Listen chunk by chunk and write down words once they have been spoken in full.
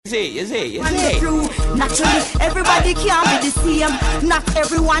You see. Naturally, everybody can't be the same. Not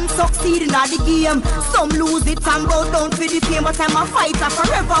everyone succeeding at the game. Some lose it and go down for the fame. But I'm a fighter,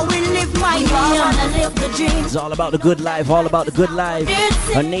 forever will live my dream. It's all about the good life, all about the good life.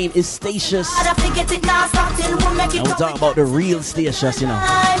 Her name is Statius. And we're talking about the real Statius, you know.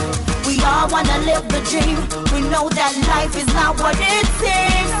 We all wanna live the dream. We know that life is not what it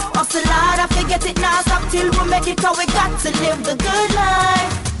seems. Hustle hard, I forget it now. Stop till we make it, how we got to live the good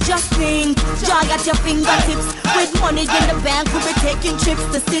life. Just think, joy at your fingertips. With money in the bank, we'll be taking trips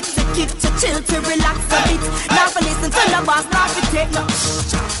to sit, to kick, to chill, to relax a bit. Now for listen to the boss, now for take no.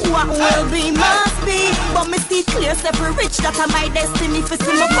 What will be must be. But me see clear, separate rich, that's my destiny. For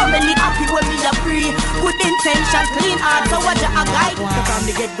see my family happy when me a free. Good intentions, clean heart, so what you a guide. So from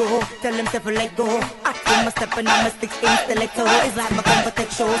the get go, tell them to let go. After my stepping on my 16 stiletto. It's like my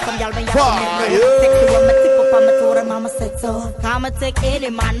competence show. Some y'all when y'all come in low. Take to my tip up on my tour and mama said so. I'ma take any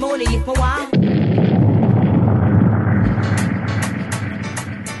man money if I want.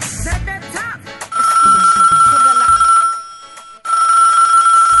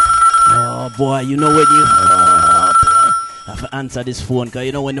 Oh boy, you know when you I have to answer this phone, because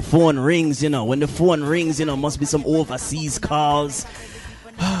you know when the phone rings, must be some overseas calls.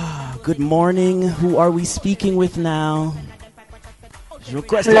 Good morning, who are we speaking with now?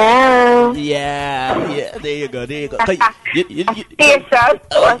 Hello. Yeah, there you go.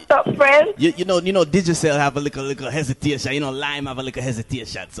 What's up, friend? You know, Digicel have a little hesitation. Lime have a little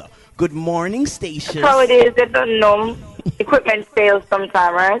hesitation. So, good morning, Statius. That's how it is. They don't know. Equipment fails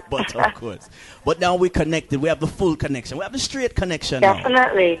sometimes, right? But of course. But now we're connected. We have the full connection. We have the straight connection.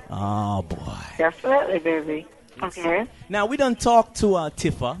 Definitely. Now. Oh boy. Definitely, baby. Okay. Now we don't talk to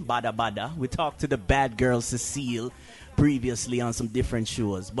Tifa Bada. We talked to the bad girl Cecile previously on some different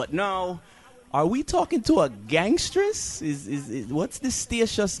shows, but now are we talking to a gangstress? Is what's this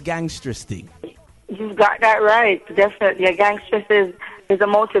Statius gangstress thing? You've got that right. Definitely, a gangstress is a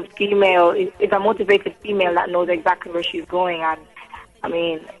motivated female. Is a motivated female that knows exactly where she's going, and I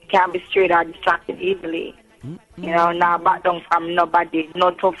mean, can't be straight or distracted easily. Mm-hmm. Now back down from nobody,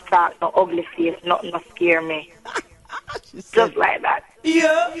 no tough talk, no ugly face, nothing to scare me. Just like that.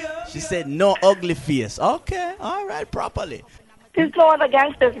 Yeah. She said no ugly face. Okay, all right, properly. There's no other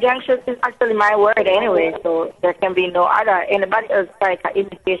gangsters. Gangsters is actually my word anyway, so there can be no other. Anybody else like an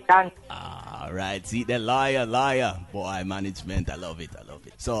imitation. All right, see, the liar. Boy, management, I love it.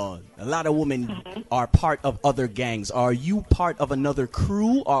 So, a lot of women are part of other gangs. Are you part of another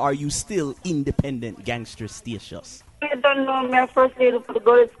crew, or are you still independent gangster Statius? I don't know. I'm first lady for the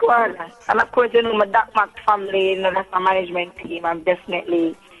Gold Squad. And of course, my Doc Mac family, that's my management team. I'm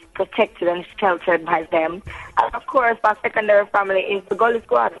definitely protected and sheltered by them. And of course, my secondary family is the Gold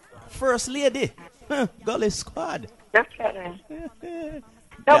Squad. First lady? Gold Squad. Definitely.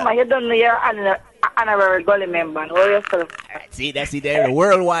 No, man, you don't know you're an honorary Gully member. Know yourself. See, that's it there.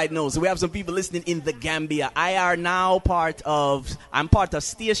 Worldwide knows. So we have some people listening in the Gambia. I'm part of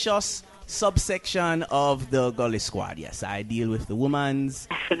Statius subsection of the Gully Squad. Yes, I deal with the woman's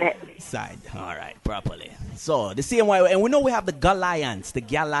side. All right, properly. So the same way, and we know we have the Galliance, the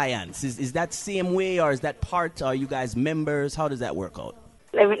Galliance. Is that same way, or is that part? Are you guys members? How does that work out?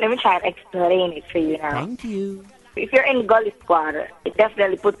 Let me try and explain it for you now. Thank you. If you're in Gully Squad, it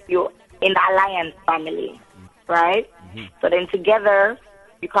definitely puts you in the Alliance family, right? Mm-hmm. So then together,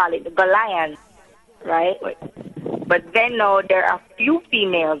 you call it the Galliance, right? But then now there are few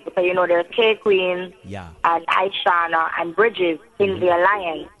females, because there's K-Queen and Aishana and Bridges in the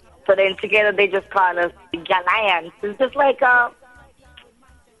Alliance. So then together they just call us the Galliance. It's just like a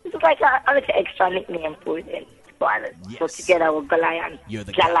little extra nickname for it. Yes. So together we're Galliance. You're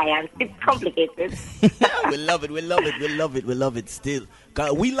the Galliance. It's complicated. We love it still.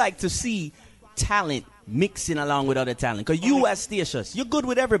 We like to see talent mixing along with other talent. Because you as Statius, you're good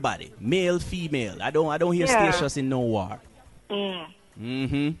with everybody. Male, female. I don't hear Statius in no war. Yeah.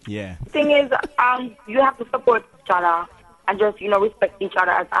 The thing is, you have to support each other and just, respect each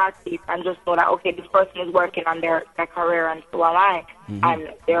other as artists and just know that, okay, this person is working on their career and so am I.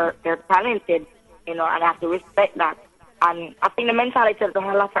 And they're talented, and I have to respect that. And I think the mentality that a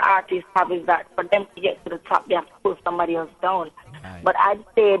lot of artists have is that for them to get to the top, they have to pull somebody else down. Right. But I'd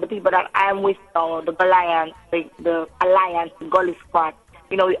say the people that I'm with now, the Alliance, the Gully Squad,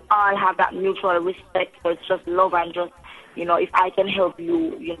 we all have that mutual respect. So it's just love and just, if I can help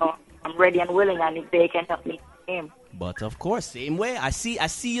you, I'm ready and willing, and if they can help me, same. But of course, same way. I see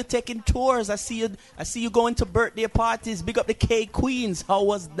you taking tours. I see you going to birthday parties. Big up the K Queens. How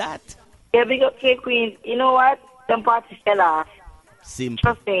was that? Yeah, big up K Queens. You know what? Them parties fell off. Simple.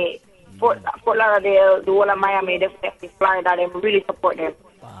 Trust me. Fort Lauderdale, the whole of Miami, definitely Florida, they really support them.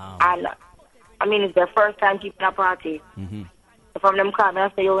 Wow. And I mean, it's their first time keeping a party. Mm-hmm. So from them come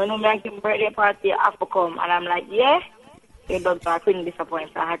and say, yo, you know, me I keep a birthday party, you have to come. And I'm like, yeah. They don't, so I couldn't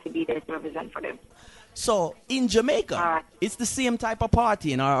disappoint, so I had to be there to represent for them. So, in Jamaica, it's the same type of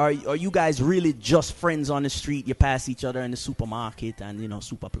party, and are you guys really just friends on the street? You pass each other in the supermarket and, you know,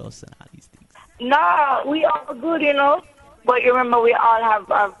 Super Plus and all these things? No, we all good, you know. But you remember, we all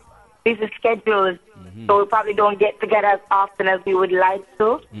have busy schedules, so we probably don't get together as often as we would like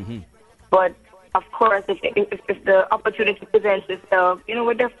to. Mm-hmm. But, of course, if the opportunity presents itself, you know,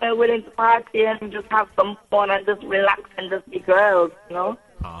 we're definitely willing to party and just have some fun and just relax and just be girls, you know?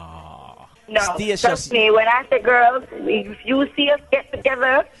 No, trust me, when I say girls, if you see us get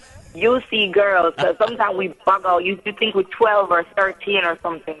together, you see girls. So sometimes we bug out. You think we're 12 or 13 or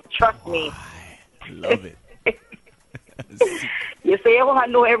something. Trust me. I love it. You say you want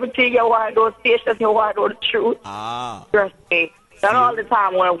to know everything, you want to know stations, you want to know the truth. Trust me. Not all the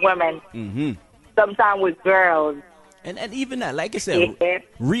time we're women. Mm-hmm. Sometimes with girls. And even that, like I said,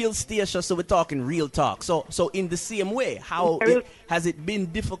 real station, so we're talking real talk. So in the same way, has it been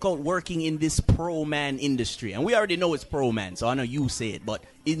difficult working in this pro-man industry? And we already know it's pro-man, so I know you say it, but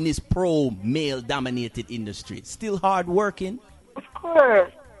in this pro-male-dominated industry, it's still hard working? Of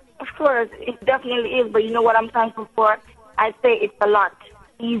course, it definitely is, but you know what I'm thankful for? I'd say it's a lot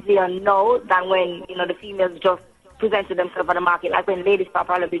easier now than when, you know, the females just presented themselves on the market, like when Ladies Pop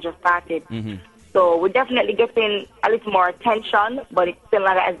Probably just started. Mm-hmm. So we're definitely getting a little more attention, but it's still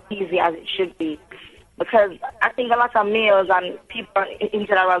not as easy as it should be. Because I think a lot of males and people in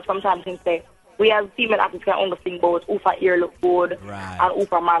general sometimes can say, we as female artists can only sing both who for ear look good and who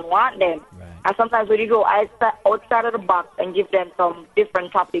for man want them. Right. And sometimes when you go outside of the box and give them some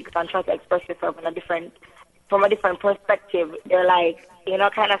different topics and try to express yourself from a different perspective, they're like, you know,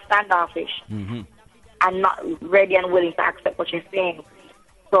 kind of standoffish and not ready and willing to accept what you're saying.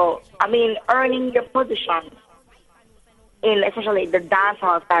 So, I mean, earning your position in especially the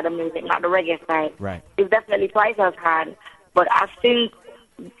dancehall side of music, not the reggae side, is definitely twice as hard. But I think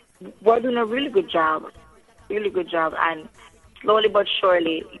we're doing a really good job. And slowly but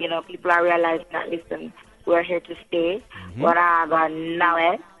surely, you know, people are realizing that, listen, we're here to stay. We're not now,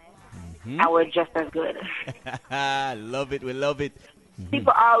 and we're just as good. Love it. We love it.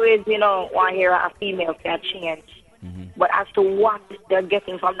 People always, you know, want to hear a female can change. But as to what they're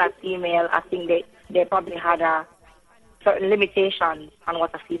getting from that female, I think they probably had a certain limitation on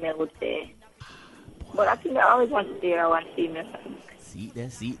what a female would say. But I think they always want to hear one female. See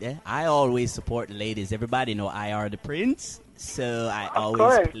there. I always support the ladies. Everybody know I are the prince, so I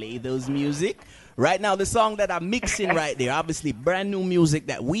always play those music. Right now, the song that I'm mixing right there, obviously brand new music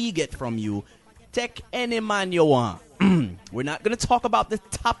that we get from you. Take any man you want. We're not going to talk about the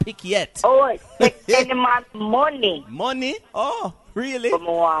topic yet. Oh, take any man's money. Money? Oh, really?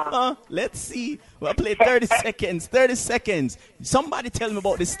 Let's see. We'll play 30 seconds. 30 seconds. Somebody tell me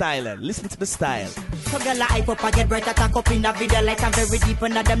about the style. Listen to the style. So girl, I pop a get bright attack up in a video like I'm very deep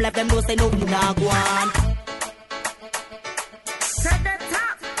and them left them know say no nah go on. To the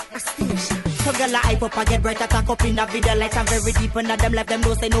top, a station. So girl, I pop a get bright attack up in a video like I'm very deep and them left them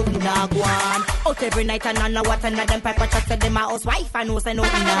know say no nah go on. Out every night and I know what and them pipe chat say them a housewife and know say no nah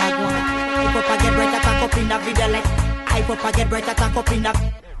go on. I pop a get bright attack up in a video like I pop a get bright attack up in a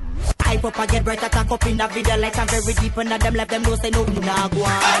I pop a get bright attack up in a video like I'm very deep and them left them know say no nah go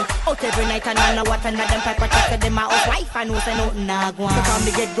on. Out every night and I know what and them pipe chat say them a housewife and know say no nah go on. So from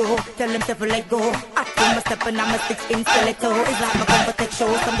the get go, tell them to let go. After my step and I'm a 6-inch stiletto. It's like my comfort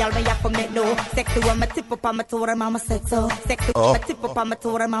show. Some y'all may have for me no. Sexy when my tip up on my toe and mama said so. Sexy when my tip up on my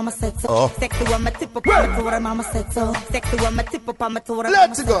toe and mama said so. Sexy when my tip up on my toe and mama said so. Sexy when my tip up on my toe and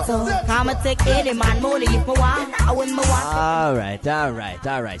mama said so. I'ma take any man money if I want. I win my want.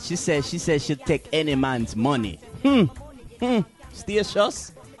 All right. She says she'll take any man's money.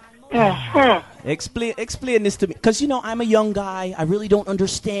 Statius? Explain this to me, because you know I'm a young guy. I really don't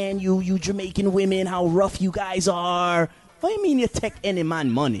understand you Jamaican women, how rough you guys are. What do you mean you take any man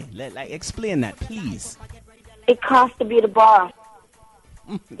money? Like explain that, please. It costs to be the boss.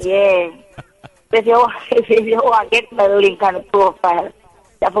 Yeah. If you want to get my link on the profile, you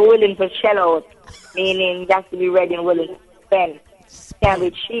have to be willing to shell out, meaning you have to be ready and willing to spend. Can't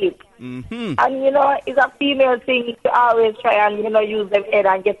be cheap. And you know, it's a female thing to always try and, you know, use them head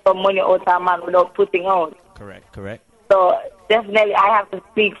and get some money out of a man without putting out. Correct. So definitely I have to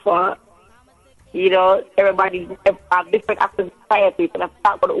speak for, you know, everybody have different aspects of society. So let's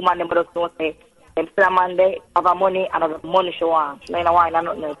talk about the woman, but just don't say, them still a man there, have a money, and have a money she want. She ain't want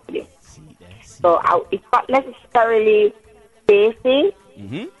nothing else to do. So it's not necessarily spacey,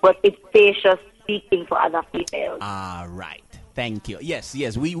 but it's spacious speaking for other females. Right. Thank you. Yes.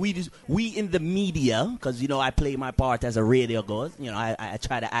 We in the media, because I play my part as a radio ghost. I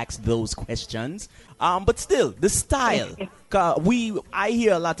try to ask those questions. But still, the style. I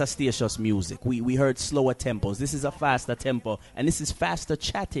hear a lot of Statious music. We heard slower tempos. This is a faster tempo, and this is faster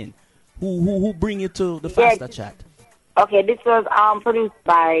chatting. Who bring you to the faster chat? Okay, this was produced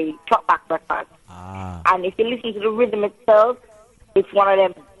by Truckback Records. And if you listen to the rhythm itself, it's one of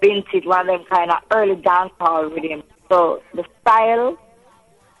them vintage, one of them kind of early dancehall rhythm. So the style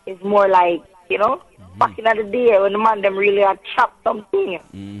is more like, back in the day when the man them really had chopped something.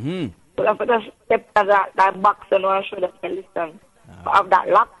 Mm-hmm. So I just step to that box and want to show them to listen. Of that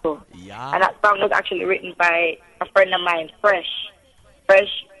lock too. Yeah. And that song was actually written by a friend of mine, Fresh.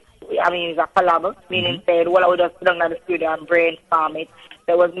 It's a collab, meaning said, I would just sit down in the studio and brainstorm it.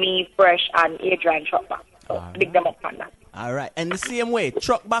 There was me, Fresh, and Adrian Truckback. So big them up on that. All right. And the same way,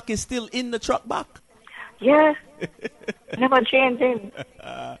 Truckback is still in the Truckback? Yeah. Never changing.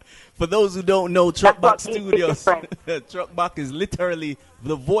 For those who don't know, Truckback Studios, Truckback is literally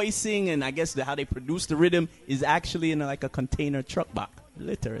the voicing, and I guess how they produce the rhythm is actually in like a container Truckback,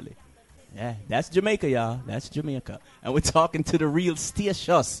 literally. Yeah, that's Jamaica, y'all. That's Jamaica. And we're talking to the real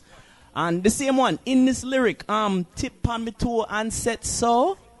Statious. And the same one, in this lyric, tip on me toe and set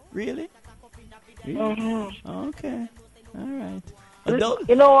so. Really? Mm-hmm. Okay. All right. You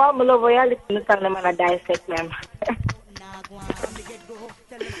know what? I love how you listen to them and I dissect them.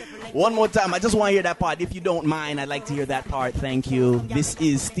 One more time. I just want to hear that part. If you don't mind, I'd like to hear that part. Thank you. This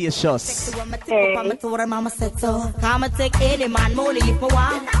is Statious. Hey. I'ma take any man money if I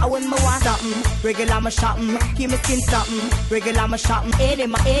want. I win my want something. Regular my shopping. Keep my skin something. Regular my shopping. Any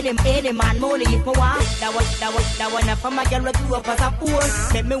man money if I want. That one from my girl to up as a poor.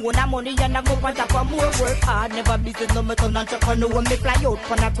 Let me win that money and I go for that for more work hard. Never business no me turn entrepreneur when me fly out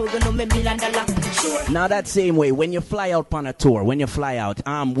for a tour no me $1 million. Sure. Now that same way, when you fly out on a tour, we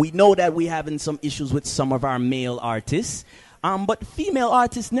know that we're having some issues with some of our male artists. But female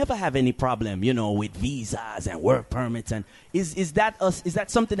artists never have any problem, with visas and work permits. And is that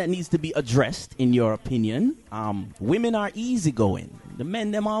something that needs to be addressed, in your opinion? Women are easygoing. The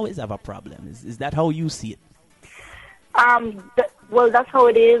men, them always have a problem. Is that how you see it? Well, that's how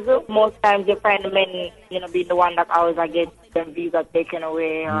it is. Most times you find the men, being the one that always get them visa taken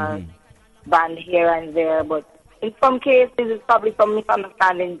away or banned here and there. But in some cases, it's probably some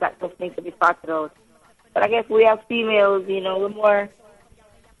misunderstandings that just need to be sorted out. But I guess we have females, we're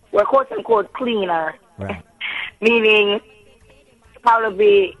quote unquote cleaner. Right. Meaning,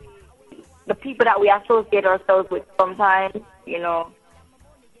 probably the people that we associate ourselves with sometimes, when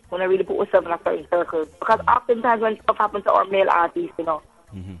I really put ourselves in a certain circle. Because oftentimes when stuff happens to our male artists,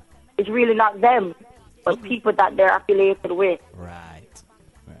 it's really not them, but people that they're affiliated with. Right.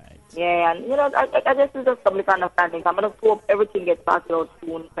 Yeah, and I guess it's just some misunderstandings. I'm going to hope everything gets sorted out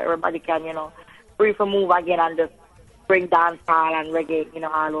soon so everybody can, free for move again and just bring dancehall and reggae,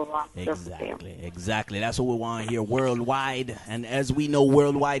 all over. Exactly. That's what we want to hear worldwide. And as we know,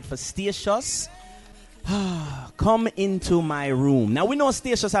 worldwide for Statious, Come Into My Room. Now, we know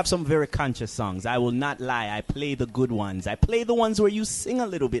Statious have some very conscious songs. I will not lie. I play the good ones. I play the ones where you sing a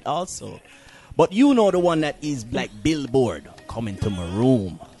little bit also. But you know the one that is like Billboard, Come Into My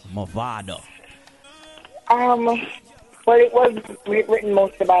Room, Mavado. Well, it was written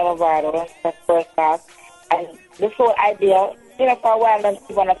mostly by Mavado. That's first class. And this whole idea, for a while, then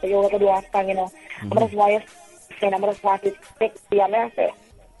people want to say, yo, what do you want to sing, I just want you to sing, I just want you to sexy. And I say,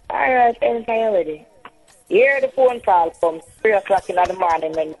 all right, anything already. Hear the phone call from 3 o'clock in the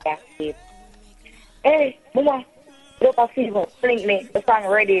morning when you can't sleep. Hey, mama, look at fever, blink me, the song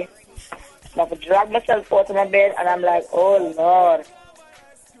ready. I drag myself out of my bed and I'm like, oh Lord.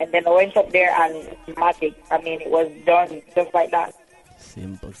 And then I went up there and it's magic. It was done just like that.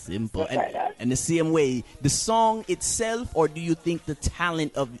 Simple. And the same way, the song itself, or do you think the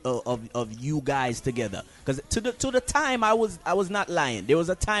talent of you guys together? Because to the time, I was not lying. There was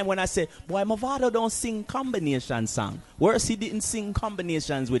a time when I said, boy, Mavado don't sing combination song. Whereas he didn't sing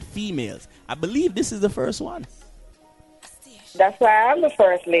combinations with females. I believe this is the first one. That's why I'm the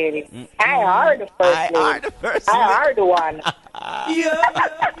first lady. I are the first lady. I are the one.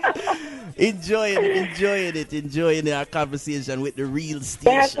 Enjoying our conversation with the real station.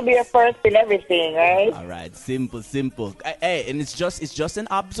 There has to be a first in everything, right? All right, simple. Hey, and it's just an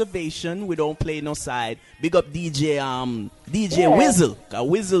observation. We don't play no side. Big up DJ Wizzle.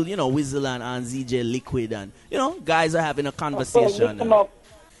 Wizzle, Wizzle and ZJ Liquid, and guys are having a conversation.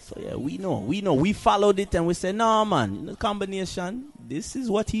 So yeah, we know. We followed it and we said, no man, the combination, this is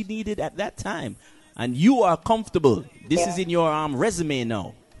what he needed at that time. And you are comfortable. This is in your resume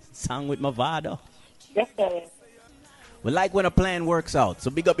now. Song with Mavado. Yes, sir. We like when a plan works out.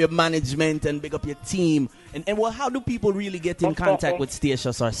 So big up your management and big up your team. And well, how do people really get in contact with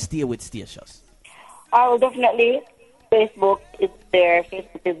Statious or stay with Statious? Oh, definitely. Facebook is there.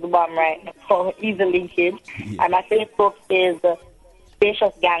 Facebook is the bomb right now. So easy linkage. Yeah. And my Facebook is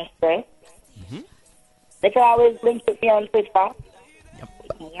Statious Gangster. They can always link with me on Twitter.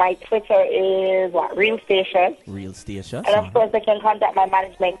 My Twitter is Real Statious. Real Statious. And of course, they can contact my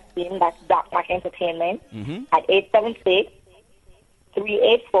management team. That's Doc Mac Entertainment at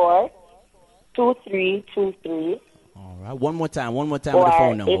 876-384-2323. All right. One more time with the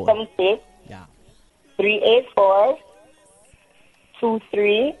phone number. 876 yeah.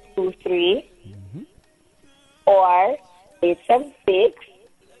 384-2323. Or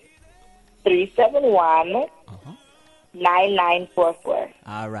 876-371. 9944.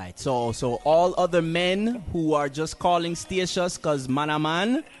 All right. So all other men who are just calling Statious because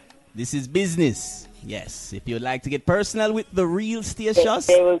man, this is business. Yes. If you'd like to get personal with the Real Statious,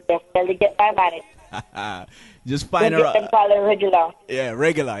 they will definitely get my money. Just find her. Them call her regular. Yeah,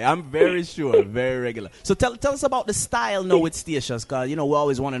 regular. I'm very sure. Very regular. So tell us about the style now with Statious, because we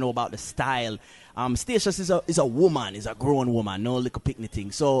always want to know about the style. Statious is a woman, is a grown woman, no little picnic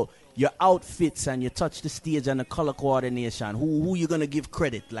thing. So your outfits and you touch the stage and the color coordination, who you gonna give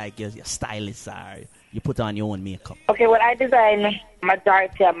credit, like your stylist or you put on your own makeup? Okay, well, I design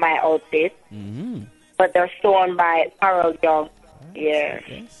majority of my outfits, but they're sewn by Carol Young. Yeah.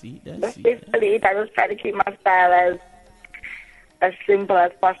 That's basically it. I just try to keep my style as simple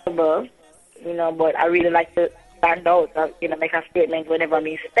as possible, but I really like to stand out, make a statement whenever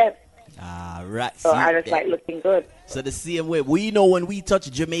I step. Right. So I just like looking good. So the same way, we know when we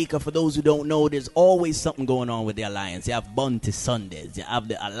touch Jamaica, for those who don't know, there's always something going on with the Alliance. You have Bunty Sundays, you have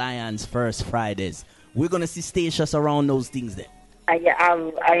the Alliance First Fridays. We're going to see Statious around those things there. I have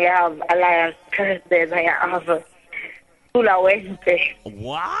Alliance Thursdays, I have Tula Wednesday.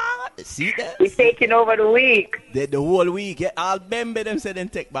 What? See that? We're taking over the week. The whole week. Yeah, I'll Bembe them say then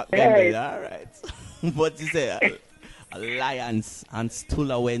take back Bembe. All right. What you say? Alliance and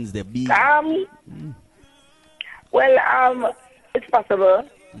Tula Wednesday. Well, it's possible.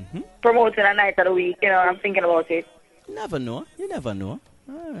 Promoting a night of the week, I'm thinking about it. You never know.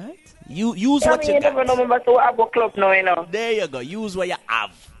 All right. Use what you got. Never know, but so I have a club now, There you go. Use what you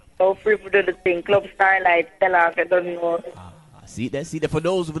have. So free to do the thing. Club Starlight, tell us, I don't know. See that. For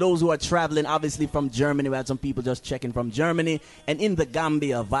those who are traveling, obviously from Germany, we had some people just checking from Germany. And in the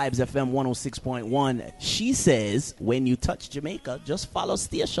Gambia, Vibes FM 106.1, she says, when you touch Jamaica, just follow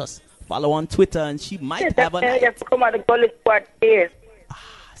Statious. Follow on Twitter, and she might have a night. Yes, come on the Gully Squad place.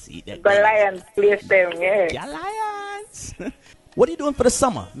 See that. Lions place them, yeah. Lions. What are you doing for the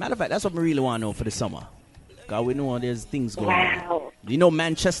summer? Matter of fact, that's what we really want to know for the summer. Because we know there's things going on.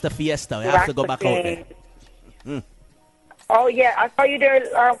 Manchester Fiesta. We have to go back out there. Oh, yeah. I saw you there.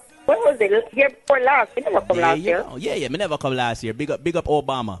 When was it? Year before last. You never come last year. Yeah. Me never come last year. Big up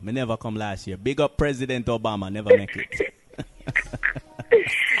Obama. Me never come last year. Big up President Obama. Never make it.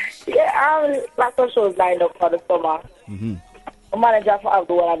 Yeah, lots of shows lined up for the summer. The manager for have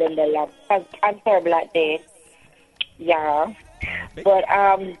the one of them there, because I'm terrible at that. Yeah. But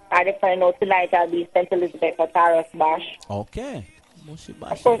I definitely know tonight I'll be St. Elizabeth for Taros Bash. Okay.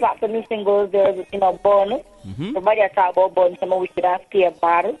 Of course, after new singles, there's, Bun. Everybody talk about Bun, so we should have Stay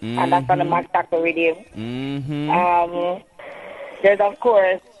Bar, and that's on the Max Taco Radio. There's, of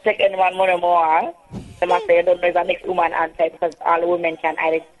course, Check Anyone More and More. They must say, I don't know if it's a mixed woman answer, because all women can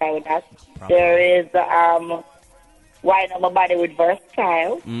identify with that. There is, Wine on My Body with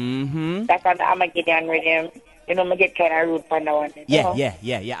Versatile. That's on the Armageddon Rhythm. I get kind of rude for that one. Yeah.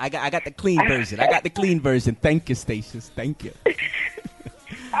 I got the clean version. Thank you, Statious. Thank you.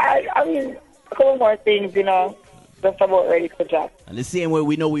 I mean, a couple more things, just about ready to drop. And the same way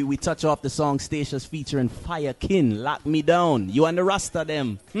we know we touch off the song Statious featuring Fire King, Lock Me Down. You and the Rasta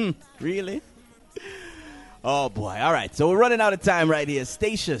them. Really? Oh, boy. All right. So we're running out of time right here.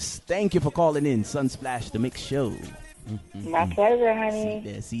 Statious, thank you for calling in. Sunsplash, the Mix Show. My pleasure,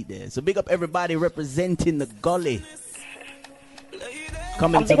 honey. See there. So big up everybody representing the Gully.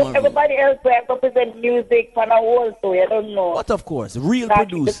 Coming tomorrow. Everybody else who represent music from a whole story. I don't know. But of course, real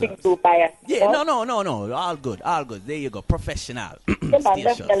producer. Yeah, no. All good. There you go. Professional.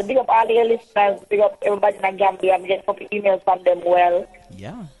 Definitely. Big up all your listeners. Big up everybody in Gambia. I'm getting a couple emails from them well.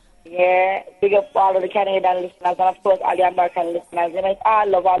 Yeah. Yeah. Big up all of the Canadian listeners and of course all the American listeners. It's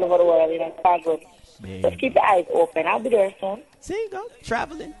all over the world. It's all good. Just keep your eyes open. I'll be there soon. See you go.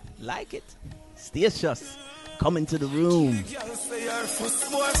 Traveling. Like it. Statious. Coming to the room.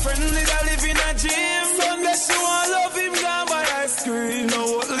 Boyfriend live in a gym. Sunday she want love him, gone by ice cream.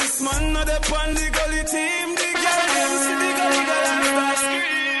 No, this man not up on the gully team. The girl them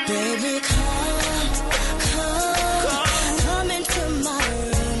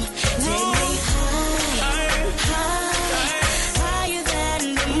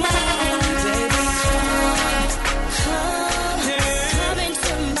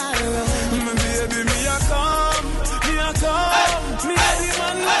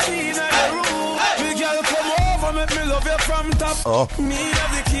up. Me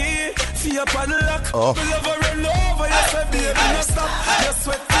have the key for your padlock. Me love her run over. You say baby no stop. You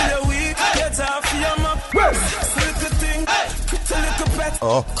sweat till you're weak. Get off your map. So little thing, pretty little pet.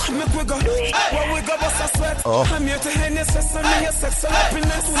 Come make we go. What we go bust a sweat. I'm here to hand your sex and me your sexual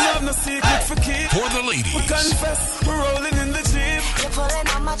happiness. We have no secret for keep. For the ladies. We confess, we're rolling in the Jeep. You're pulling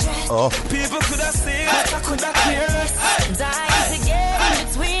on my dress. People could have seen, but I could have cared. Dying to get in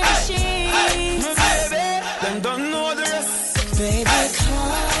between the sheets. My baby, them don't know the rest. Baby,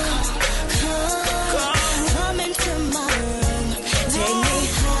 come into my room. Take me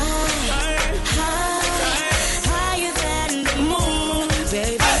higher than the moon.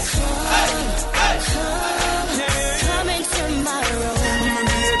 Baby, come into my room.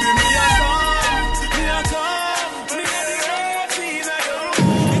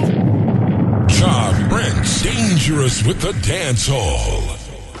 Ja Prince, dangerous with the dance hall.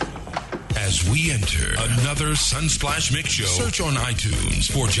 As we enter another Sunsplash Mix Show, search on iTunes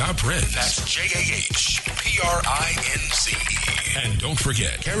for Ja Prince. That's JAHPRINCE. And don't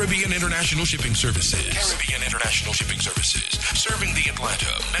forget, Caribbean International Shipping Services. Caribbean International Shipping Services. Serving the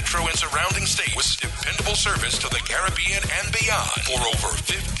Atlanta, metro, and surrounding states with dependable service to the Caribbean and beyond for over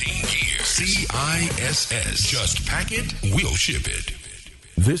 15 years. CISS. Just pack it, we'll ship it.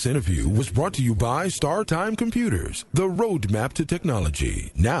 This interview was brought to you by StarTime Computers, the roadmap to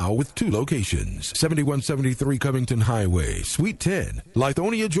technology. Now with 2 locations, 7173 Covington Highway, Suite 10,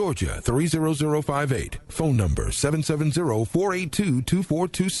 Lithonia, Georgia, 30058. Phone number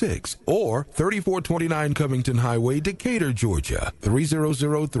 770-482-2426. Or 3429 Covington Highway, Decatur, Georgia,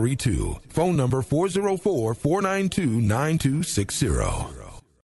 30032. Phone number 404-492-9260.